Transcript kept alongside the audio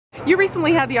You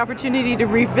recently had the opportunity to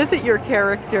revisit your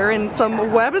character in some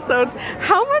webisodes.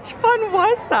 How much fun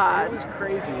was that? It was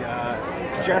crazy.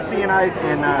 Jesse and I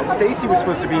and Stacy was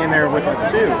supposed to be in there with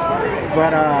us too,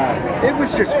 but it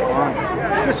was just fun.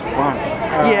 It was just fun.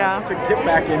 Yeah. To get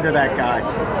back into that guy.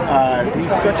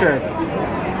 He's such a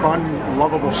fun,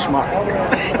 lovable schmuck.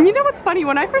 You know what's funny?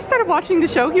 When I first started watching the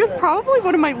show, he was probably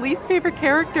one of my least favorite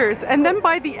characters, and then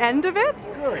by the end of it,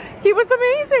 Good. he was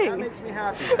amazing. That makes me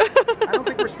happy. I don't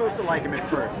think we're supposed to like him at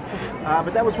first,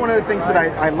 but that was one of the things that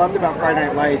I loved about Friday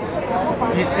Night Lights.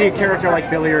 You see a character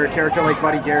like Billy or a character like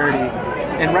Buddy Garrity,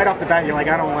 and right off the bat you're like,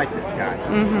 I don't like this guy.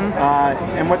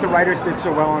 And what the writers did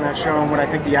so well on that show, and what I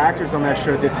think the actors on that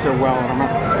show did so well, and I'm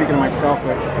not speaking to myself,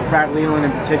 but Brad Leland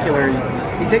in particular,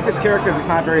 you take this character that's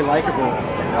not very likable,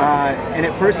 and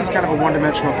at first he's kind of a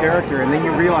one-dimensional character, and then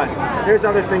you realize there's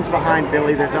other things behind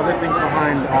Billy, there's other things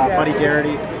behind Buddy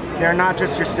Garrity. They're not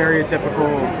just your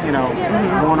stereotypical, you know,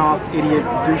 one-off idiot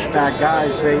douchebag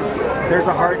guys. There's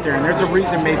a heart there, and there's a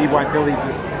reason maybe why Billy's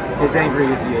as angry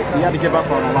as he is. He had to give up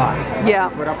on a lot. Yeah.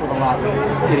 Put up with a lot with his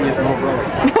idiot little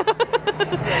brother.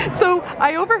 So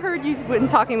I overheard you when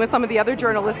talking with some of the other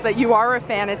journalists that you are a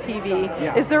fan of TV.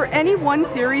 Yeah. Is there any one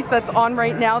series that's on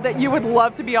right now that you would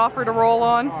love to be offered a role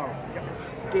on? Oh,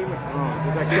 Game of Thrones.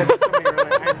 As I said to somebody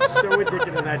earlier, I'm so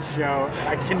addicted to that show.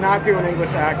 I cannot do an English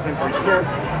accent for shit,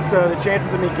 so the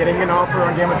chances of me getting an offer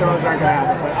on Game of Thrones aren't gonna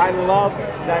happen. But I love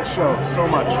that show so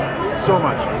much, so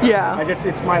much. Yeah.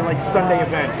 It's my like Sunday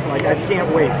event. Like I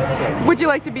can't wait. So. Would you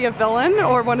like to be a villain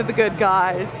or one of the good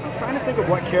guys? I'm trying to think of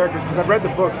what characters, because I've read the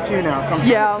books too now, so I'm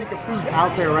trying to think of who's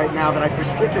out there right now that I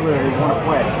particularly want to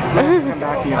play. I'll have to come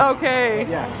back to you. Okay.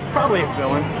 Yeah, probably a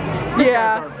villain.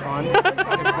 Yeah. Guys aren't fun. There's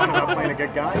nothing fun about playing a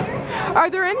good guy. Are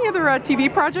there any other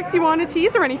TV projects you want to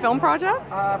tease, or any film projects?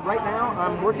 Right now,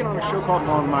 I'm working on a show called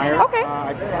Longmire. Okay.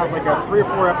 I have like a 3 or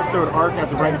 4 episode arc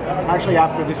as of right. Actually,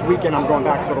 after this weekend, I'm going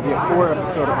back, so it'll be a 4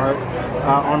 episode arc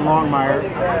on Longmire.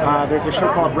 There's a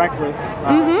show called Reckless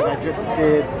that I just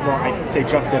did. Well, I say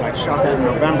just did. I shot that in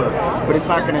November, but it's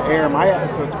not going to air. My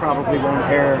episodes probably won't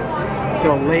air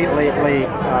till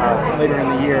later in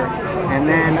the year. And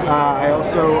then I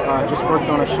also just worked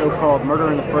on a show called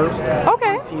Murder in the First on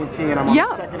TNT, and I'm on the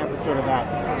 2nd episode of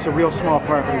that. It's a real small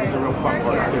part, but it was a real fun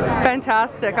part too.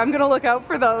 Fantastic. I'm going to look out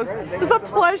for those. It was a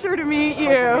pleasure to meet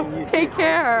you. Take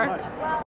care.